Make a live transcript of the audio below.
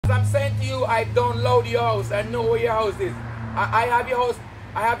I'm saying to you, I download your house. I know where your house is. I have your house.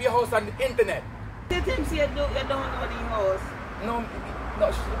 I have your house on the internet. You think you don't know the house? No,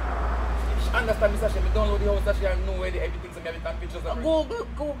 she understand me, Sasha. I download the house, Sasha. I know where everything's and everything pictures of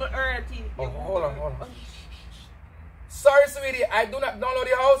Google Earth. Oh, hold on. Sorry, sweetie. I do not download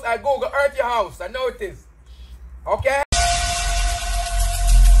your house. I Google Earth your house. I know it is. Okay?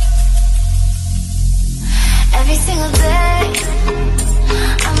 Every single day,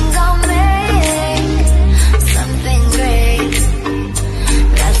 I'm gonna make something great.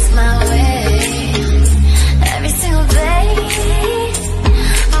 That's my way. Every single day,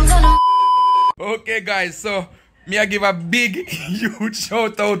 I'm gonna. Okay, guys, so me I give a big, huge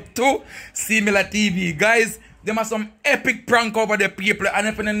shout out to Similar TV. Guys, them are some epic prank over the people. And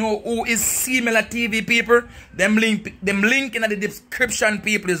if you don't know who is Similar TV people, them link in the description,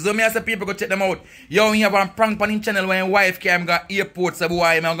 people. So me as a people go check them out. Yo, we have a prank on the channel when wife came got airport, so boy,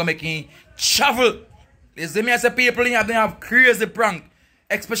 I'm gonna make him travel. You see me as a people, they have crazy prank.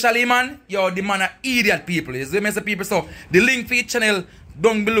 Especially man, yo, the man are idiot people. You see me as a people, so the link for each channel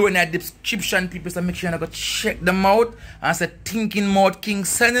down below in the description, people. So make sure you go check them out. And say Thinking Mouth King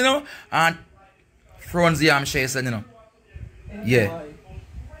send, you know, and Fronzy I'm sure send, you know. Yeah.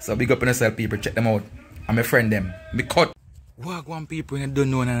 So big up on yourself, people. Check them out. And my friend them. Me cut. Walk one people and I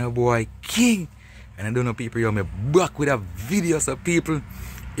don't know another boy King. And I don't know people, yo, me back with a video, so people.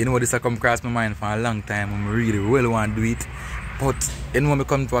 You know this has come across my mind for a long time. I really well want to do it. But you know when I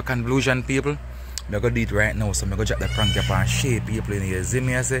come to a conclusion, people, I'm going to do it right now. So I'm going to drop the prank up and share people in here. See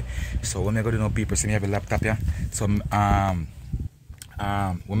me, I say. So when I go to know people, see me have a laptop here. So what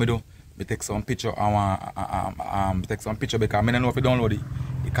I do, I take some picture. Take some picture because I don't know if you download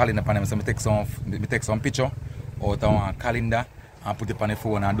the calendar on them. So I take some picture out of a calendar and put it on the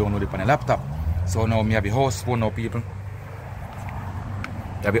phone and download it on the laptop. So now I have a house phone now, people.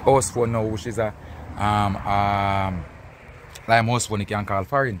 I have a house phone now, which is a like house phone you can call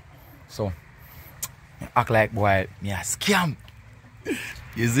foreign. So act like boy me a scam.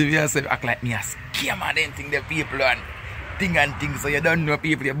 You see me, I say act like me a scam and then think the people and things. So you don't know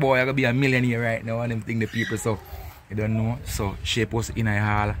people, your boy gonna be a millionaire right now and them think the people, so you don't know. So she post in her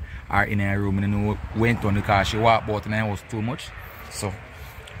hall or in her room and you know went on because she walked out and I was too much. So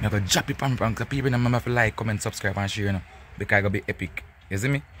I'm gonna drop it on the people and remember to like, comment, subscribe and share, you know, because it's gonna be epic. You see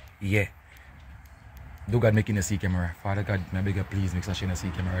me? Yeah. Do God make in a see camera. Father God, I beg you please make such in a see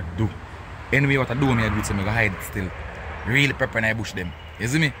camera. Do. Anyway, what I do, I do it, so I go hide it still. Really prep when I bush them. You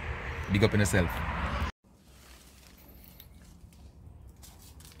see me? Big up in yourself.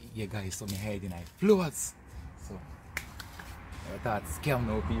 Yeah, guys, so me hiding I floors. So, I thought scam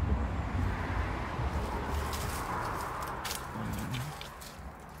now, people.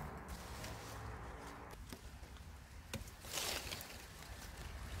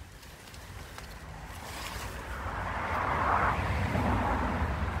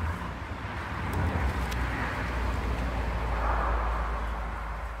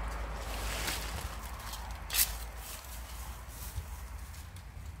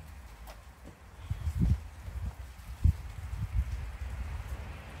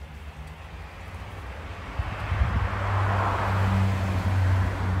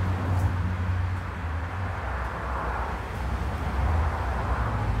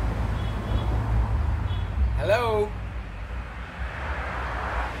 Hello.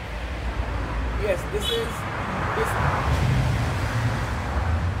 Yes, this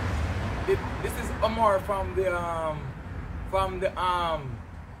is Omar from the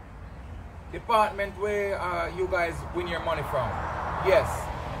department where you guys win your money from. Yes.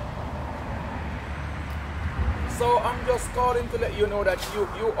 So I'm just calling to let you know that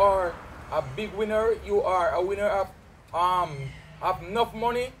you are a big winner. You are a winner of enough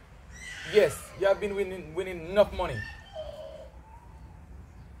money. Yes, you have been winning enough money.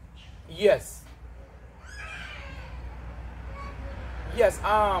 Yes. Yes,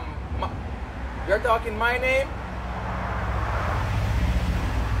 you're talking my name?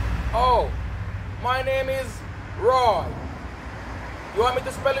 Oh, my name is Roy. You want me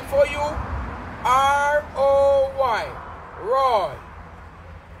to spell it for you? R-O-Y. Roy.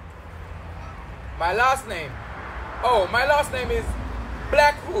 My last name. Oh, my last name is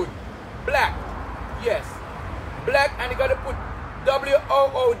Blackwood. Black, yes, black, and you gotta put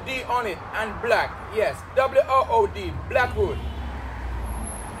W-O-O-D on it, and black, yes, W-O-O-D, Blackwood.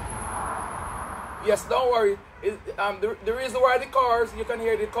 Yes, don't worry. The reason why the cars, you can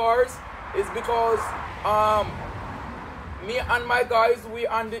hear the cars, is because me and my guys, we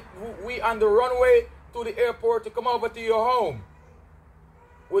on the runway to the airport to come over to your home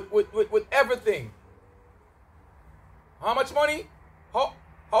with everything. How much money?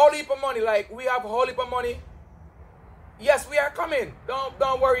 whole heap of money. Like, we have a whole heap of money. Yes, we are coming.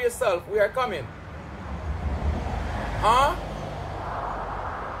 Don't worry yourself. We are coming. Huh?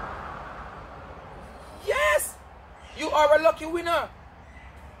 Yes! You are a lucky winner.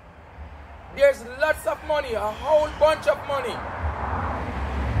 There's lots of money, a whole bunch of money.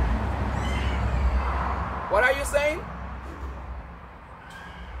 What are you saying?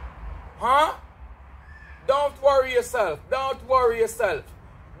 Huh? Don't worry yourself. Don't worry yourself.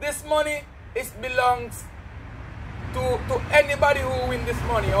 This money belongs to anybody who win this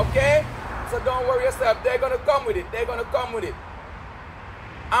money, okay? So don't worry yourself. They're gonna come with it. They're gonna come with it.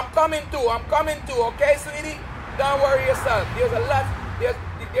 I'm coming too. I'm coming too, okay, sweetie? Don't worry yourself. There's a lot.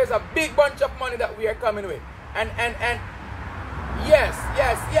 There's a big bunch of money that we are coming with. And yes,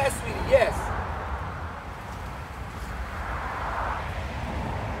 sweetie, yes.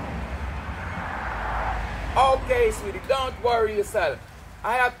 Okay, sweetie, don't worry yourself.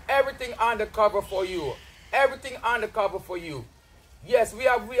 I have everything on the cover for you. Everything on the cover for you. Yes, we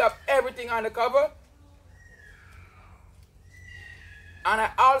have everything on the cover. And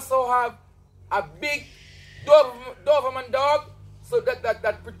I also have a big Doberman dog, so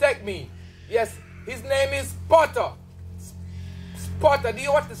that protect me. Yes, his name is Spotter. Spotter. Do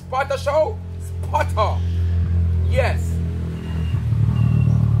you watch the Spotter show? Spotter. Yes.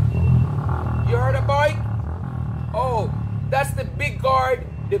 You heard a boy? Oh, that's the big guard,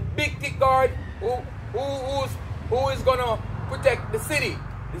 the big thick guard who is gonna protect the city.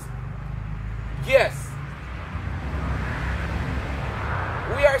 Yes.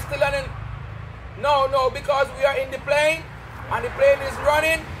 We are still on no, because we are in the plane and the plane is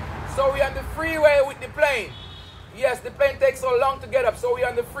running, so we are on the freeway with the plane. Yes, the plane takes so long to get up, so we are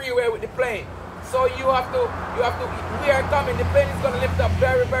on the freeway with the plane. So we are coming. The plane is gonna lift up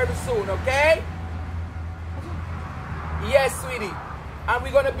very, very soon, okay? Yes, sweetie. And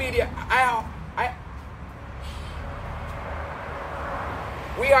we're gonna be there.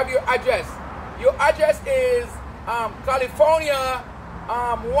 We have your address. Your address is California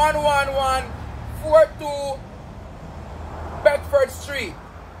 11142 Bedford Street.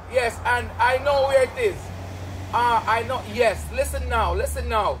 Yes, and I know where it is. I know. Yes, listen now.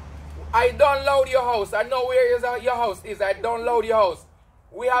 I download your house. I know where your house is. I download your house.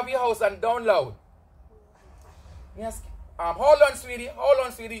 We have your house and download. Yes. Hold on, sweetie.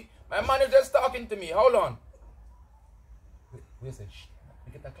 My manager's talking to me. Hold on. Wait a second.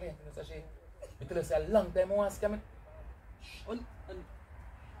 We get a client. We tell us a long time. I want to scam it.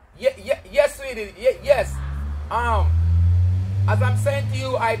 Yes, sweetie. Yes. As I'm saying to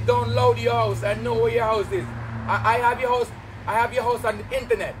you, I download your house. I know where your house is. I have your house. I have your house on the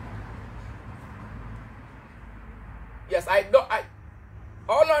internet. Yes,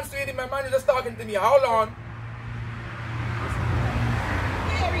 hold on, sweetie. My manager's talking to me. Hold on.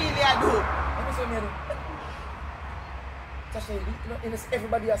 Yeah, really, I do. Let me see me. Tasha,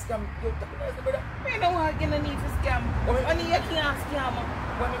 everybody has scam. I don't want to need to scam. Only you can't scam.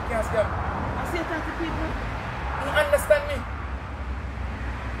 When you can't scam? I say that to people. You understand me?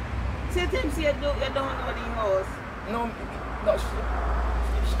 Say to him, say you don't know the house. No,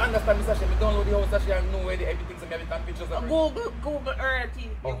 she understand me, Sasha. Me don't know the house, Sasha. I know where everything's in everything, pictures of Google Earth.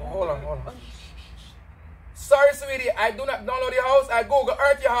 Oh, hold on. Sorry, sweetie. I do not download your house. I Google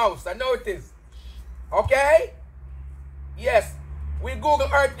Earth your house. I know it is. Okay? Yes. We Google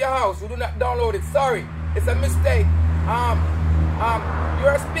Earth your house. We do not download it. Sorry. It's a mistake.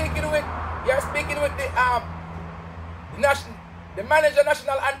 You're speaking with the manager,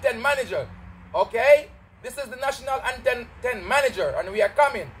 national antenne manager. Okay? This is the national antenne manager, and we are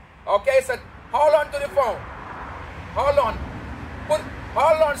coming. Okay, so hold on to the phone. Hold on.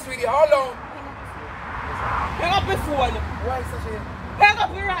 Hold on, sweetie. Hold on. Hang up the phone. Why, Sasha? Hang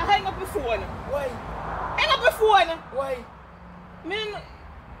up the phone. Why? Hang up the phone. Why? Man.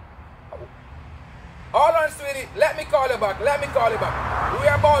 Hold on, sweetie. Let me call you back. We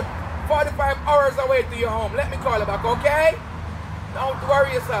are about 45 hours away to your home. Let me call you back, okay? Don't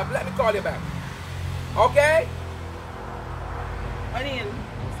worry yourself. Let me call you back. Okay? Anil,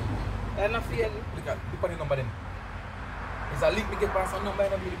 I don't feel. Look at the number then. It's a link me get past some number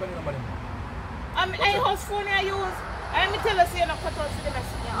and I believe the number then. I house phone I use. I me tell us you not cut out to the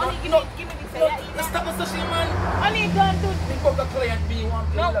message. Only give me this. Stop the session, man. Only don't do. Think of the client being one.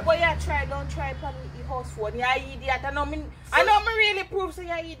 No, but don't try on the house phone. You're an idiot. I know me really prove so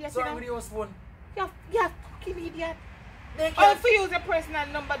you're an idiot. So with the house phone. You're fucking idiot. All for use a personal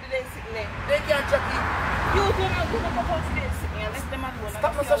number that they sitting there. They can't check it. You do not go to house they sitting there. Let them alone.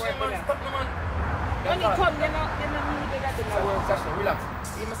 Stop the session, man. Stop the man. Only come, you're not need that in the world. Sasha, relax.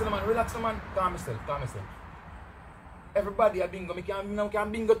 You must man, relax, man. Calm yourself. Everybody a bingo. Me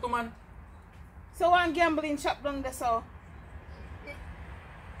can bingo too, man. So one gambling shop down there, so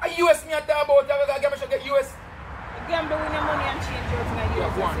A US me a talk about. I got get US. gamble with your money and change yours in a year.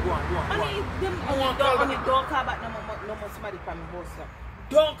 Yeah, go on. Only don't call back no more somebody from the house number.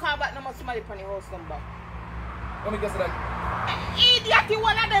 Don't call back no more somebody from the house number. Let me guess that. Idiot,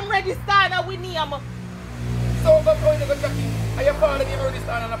 one of them register now with name. So go going to go check in. Are your father name already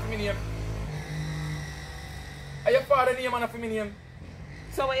started on a name? Are your father name on a name?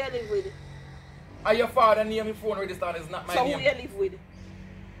 So where you live with? Are your father name in phone already started? It's not my So name. who you live with?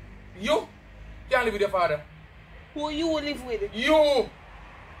 You can't live with your father. Who you live with? You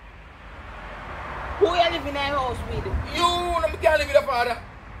Who you live in a house with? no can't live with your father.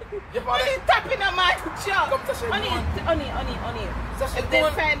 Your father. Only tapping a man job. Come to shame, Honey. Sasha, If they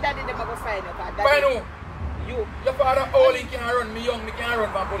find daddy, they go find you. Find who? You. Your father all in can't run. Me young, me can't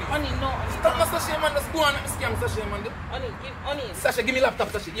run from police. Honey, no. Stop my Sasha, man. Let's go on. Let's scam Sasha, man. Honey. Sasha, give me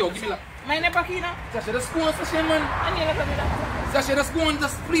laptop, Sasha. Yo, give me laptop. My neighbor Kina. Sasha, let's go on, Sasha, man. Honey, look at me that. Sasha, let's go on.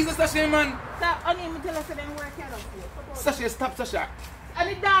 Just please, Sasha, man. Honey, me tell us that them work out for you. Sasha, stop, Sasha. And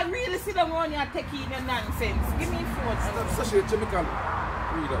the dog really sit down around here and take in your nonsense. Give me phone. Stop, Sasha, chemical.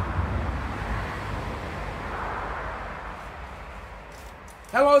 Read up.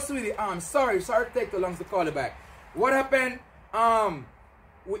 Hello, sweetie. Sorry to take too long to call you back. What happened?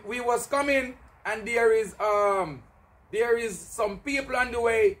 We was coming and there is some people on the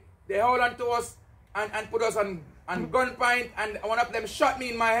way. They hold on to us and put us on gunpoint, and one of them shot me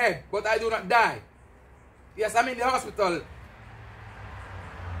in my head, but I do not die. Yes, I'm in the hospital.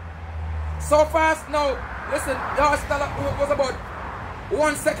 So fast now. Listen, the hospital was about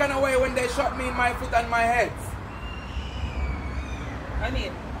 1 second away when they shot me in my foot and my head.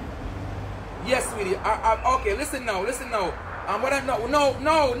 Honey. Yes, sweetie. Okay, listen now. What I'm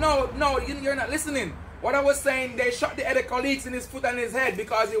no, you're not listening. What I was saying, they shot the other colleagues in his foot and his head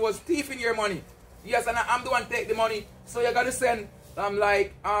because he was thieving your money. Yes, and I'm the one take the money. So you gotta send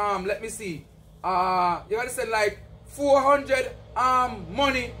let me see. You gotta send like 400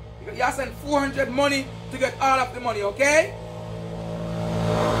 money. You gotta send 400 money to get all of the money, okay?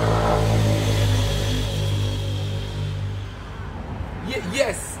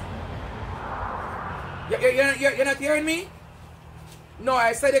 Yes. You're not hearing me? No,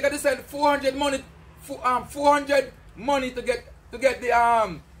 I said you got to send 400 money, 400 money to get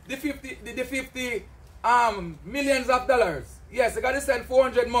the 50 millions of dollars. Yes, you got to send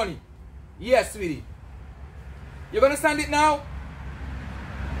 400 money. Yes, sweetie. You're gonna send it now?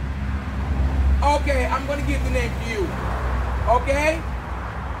 Okay, I'm gonna give the name to you. Okay?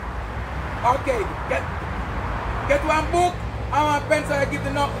 Okay, get one book. I'm a pencil. I give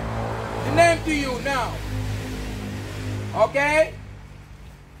the name to you now. Okay?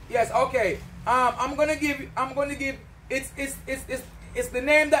 Yes. Okay. I'm gonna give. It's the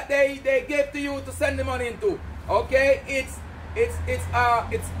name that they gave to you to send the money into. Okay? It's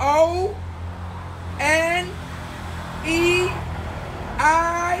O N E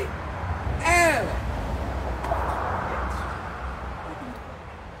I L.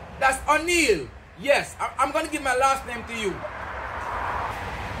 That's O'Neal. Yes, I'm gonna give my last name to you.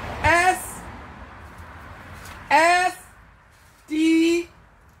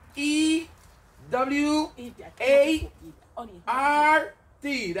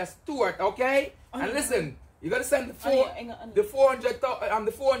 S-T-E-W-A-R-T. That's Stuart, okay? And listen, you gotta send the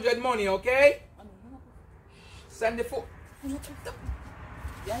 400 money, okay? Send the 4.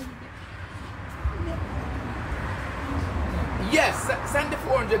 Yes, send the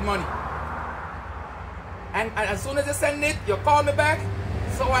 400 money. And as soon as you send it, you call me back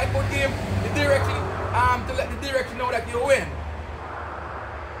so I could give the direction to let the direction know that you win.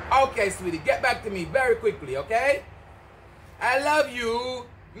 Okay, sweetie, get back to me very quickly, okay? I love you.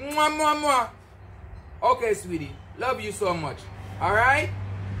 Mwah, mwah, mwah. Okay, sweetie, love you so much. All right?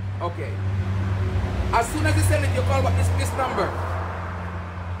 Okay. As soon as you send it, you call back this number.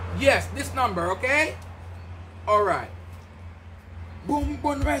 Yes, this number, okay? All right. Boom,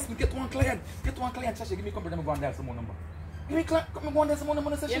 rice. Me get one client. Sasha, give me comfort. I'm going to dial some more number. Give me client. Come on, some more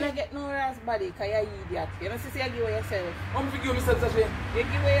number, Sasha. You don't get no ass body because you're idiot. You don't see you give away yourself. How me give myself, Sasha? You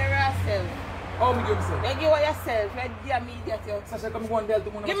give away yourself. How me give myself? You give away yourself. You're damn idiot. Sasha, come go and dial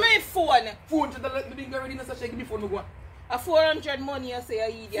to more Give number. me a phone. $400. Me being ready, Sasha. Give me phone. Me go. A 400 money, you say you're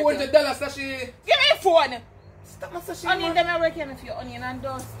idiot. $400, Sasha. Give me a phone. Stop, my Sasha. Onion, them are working for you, Onion, and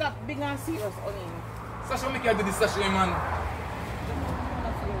don't stop big and serious, Onion. Sasha, what make you do this, Sasha, man?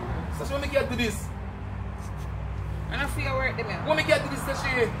 Sasha, what make you do this? And I feel your work, them. What make you do this,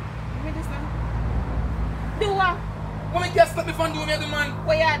 Sasha? Give me this now. Do what? What make you stop me from doing me, man?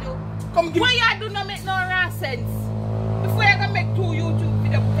 What you do? Come give What you do not make no raw sense.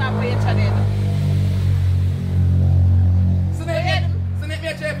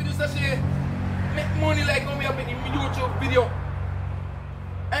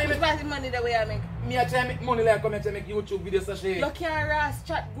 the way I make. Me I try make money like come and try make YouTube videos, Sashay. You can't ras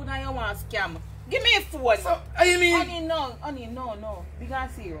chat good and you want scam. Give me a phone. So, how you mean? Honey, no.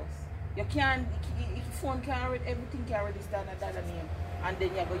 Because serious. You can't, if phone can read, everything can register under that name. And then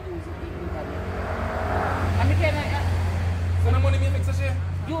you go use it in internet. I mean, can I... So no money me make, Sashay?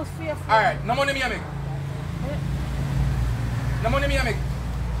 Use fear phone. Alright, no money me make. No money me make.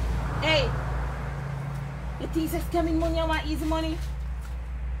 Hey. You think it's scamming money or easy money?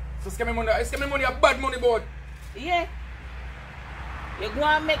 So scamming money a bad money board. Yeah. You go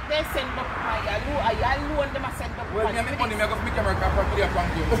and make them send up money. You loan them and send up Well, money. me make money, me go for my camera car for video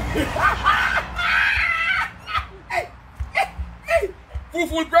prank you.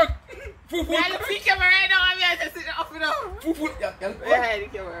 Full prank. Full Yeah, prank. look the camera right now. I'm here to sit up now. Full. Yeah. Yeah, the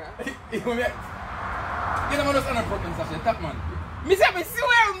camera. You don't understand a problem, Sashay. Tap man. Me swear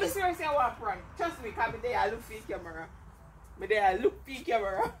say I want prank. Trust me, because me there I look for the camera. Me there I look for the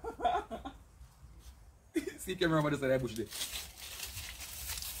camera. See camera over the side of the bush there.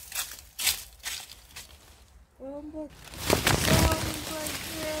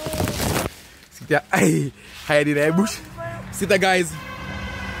 See there, hide in the bush. See there, guys.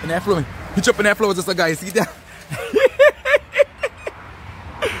 In the flow, hitch up in the flow, just a guy. See there.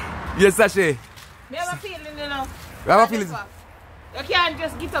 Yes, Sashay. Me have a feeling, you know. You have a feeling? You can't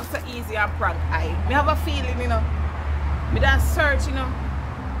just get up so easy and prank me have a feeling, you know. Me don't search, you know.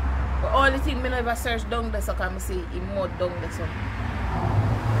 But only thing me never search down there so can me see him more down there so.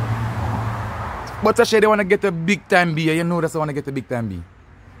 But Sashay, they want to get a big time B. You know that's want to get a big time B.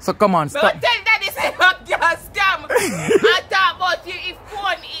 So come on, stop. But tell daddy say you can't scam. I talk about you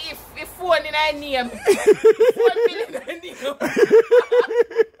if phone in a name. Phone bill in a name.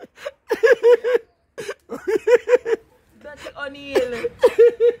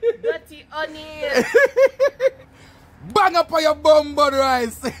 Dirty O'Neil. Bang up on your bum, bud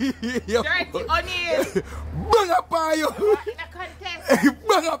rice. Dirty O'Neil. Bang up on you. In a contest.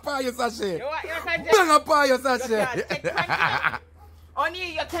 Bang up on you, Sashay. You want in a contest? Bang up on you, You can't take prank, Sashay. O'Neil,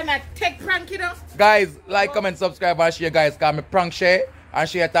 you cannot take prank, you know. Guys, like, comment, subscribe, and share, guys. Cause me prank share and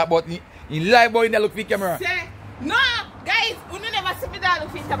share talk about in live boy in the look for camera. Say, no, guys, you never see me that look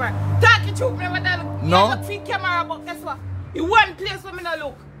for camera. Talking truth, me never that look. No. Me look for camera, but guess what? In one place where me no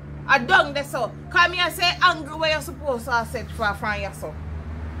look. I done there so. Come here and say angle where you're supposed to set from your so.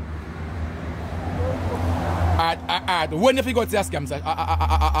 Alright. When you figure out your scam,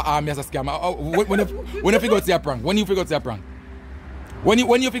 me as a scam. When you figure out your prank? When you figure out your prank? When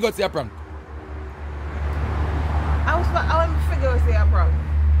you figure out your prank? I want to figure out your prank.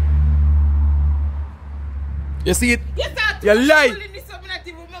 You see it? Yes, sir. You lie. I not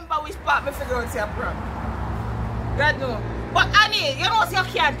even remember which part me figure out your prank. God no. But Annie, you know you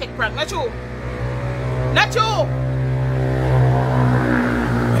can't take prank, not you. Not you.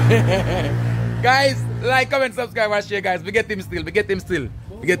 Guys, like, comment, subscribe, and share, guys. We get him still. We get him.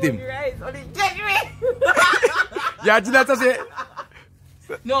 Only judge me. Yeah, do that, Sashay.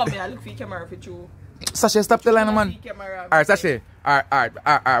 No, me I look for camera for you. Sashay, stop the line, man. Camera. Alright, Sashay. Alright.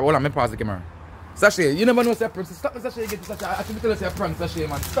 Hold on, me pause the camera. Sashay, you never know say prank. Stop the Sashay, get to Sashay. I think tell you say prank, Sashay,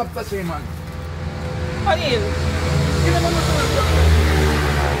 man. Stop Sashay, man. O'Neil. You never know say prank.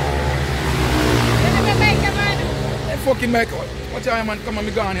 You never make a man. Hey, fucking Mike. Watch out, man. Come on,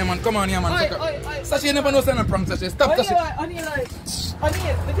 me go on here, man. Come on here, man. Oi. Sashay, you never know say prank, Sashay. Stop, Sashay. O'Neil,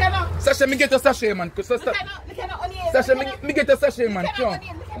 look here now. Sashay, me get your Sashay, man. Look here now, O'Neil. Sashay, me get your Sashay, man. Come.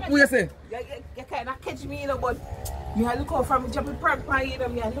 What you say? You can't catch me, you know, but me I look out for me jumping prank pan, you know,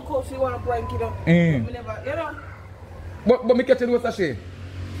 me I look out for you want prank, you know. Me never, you know. But me catch you with Sashay.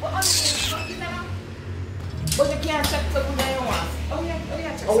 But you can't check something that you want. Oh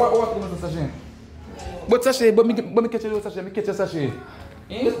yeah, check. What was the Sashay? But Sashay, but me catch you with Sashay. Me catch your Sashay.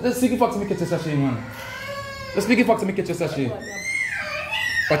 Let's speak fox, me catch your Sashay, man. Let's speak fox, me catch your Sashay.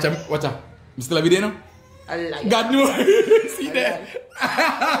 Watch out. Me still have video now? God no. See there.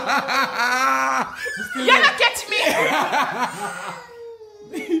 You not catch me.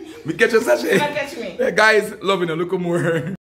 Me catch your Sashay. You not catch me. Guys, love you now. Look more.